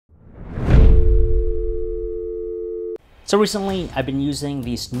So recently, I've been using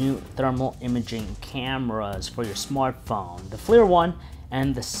these new thermal imaging cameras for your smartphone, the FLIR ONE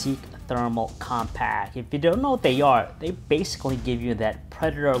and the Seek Thermal Compact. If you don't know what they are, they basically give you that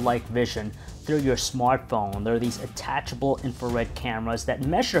predator-like vision through your smartphone. They're these attachable infrared cameras that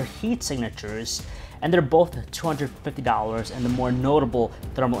measure heat signatures, and they're both $250 and the more notable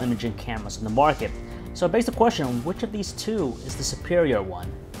thermal imaging cameras on the market. So it begs the question, which of these two is the superior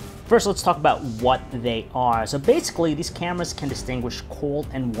one? First, let's talk about what they are. So basically, these cameras can distinguish cold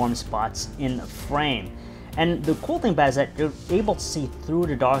and warm spots in a frame. And the cool thing about it is that you're able to see through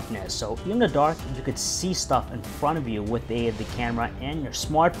the darkness. So even in the dark, you could see stuff in front of you with the camera and your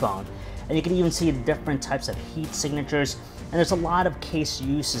smartphone. And you can even see different types of heat signatures. And there's a lot of case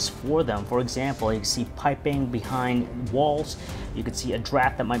uses for them. For example, you can see piping behind walls. You could see a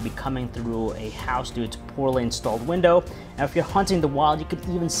draft that might be coming through a house due to poorly installed window. And if you're hunting the wild, you could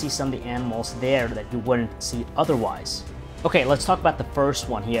even see some of the animals there that you wouldn't see otherwise. Okay, let's talk about the first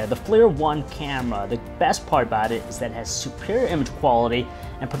one here, the FLIR ONE camera. The best part about it is that it has superior image quality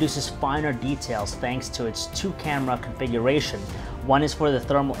and produces finer details thanks to its two-camera configuration. One is for the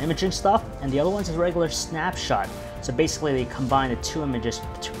thermal imaging stuff, and the other one's a regular snapshot. So basically, they combine the two images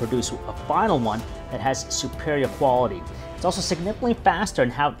to produce a final one that has superior quality. It's also significantly faster in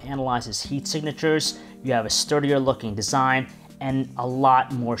how it analyzes heat signatures. You have a sturdier looking design and a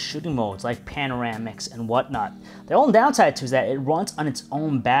lot more shooting modes like panoramics and whatnot. The only downside to it is that it runs on its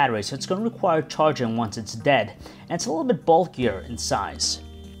own battery, so it's going to require charging once it's dead, and it's a little bit bulkier in size.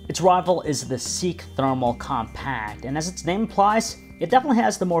 Its rival is the Seek Thermal Compact, and as its name implies, it definitely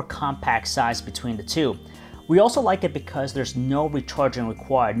has the more compact size between the two. We also like it because there's no recharging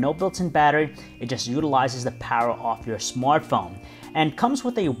required, no built-in battery, it just utilizes the power off your smartphone, and comes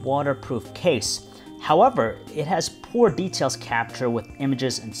with a waterproof case. However, it has poor details capture with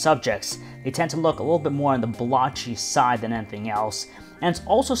images and subjects. They tend to look a little bit more on the blotchy side than anything else. And it's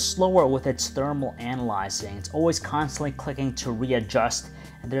also slower with its thermal analyzing. It's always constantly clicking to readjust,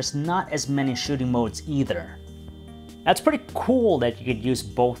 and there's not as many shooting modes either. That's pretty cool that you could use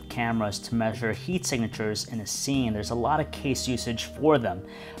both cameras to measure heat signatures in a scene. There's a lot of case usage for them.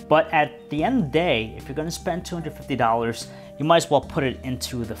 But at the end of the day, if you're going to spend $250, you might as well put it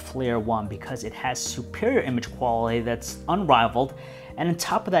into the FLIR ONE because it has superior image quality that's unrivaled. And on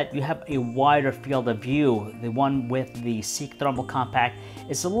top of that, you have a wider field of view. The one with the Seek Thermal Compact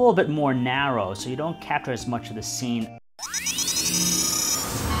is a little bit more narrow, so you don't capture as much of the scene.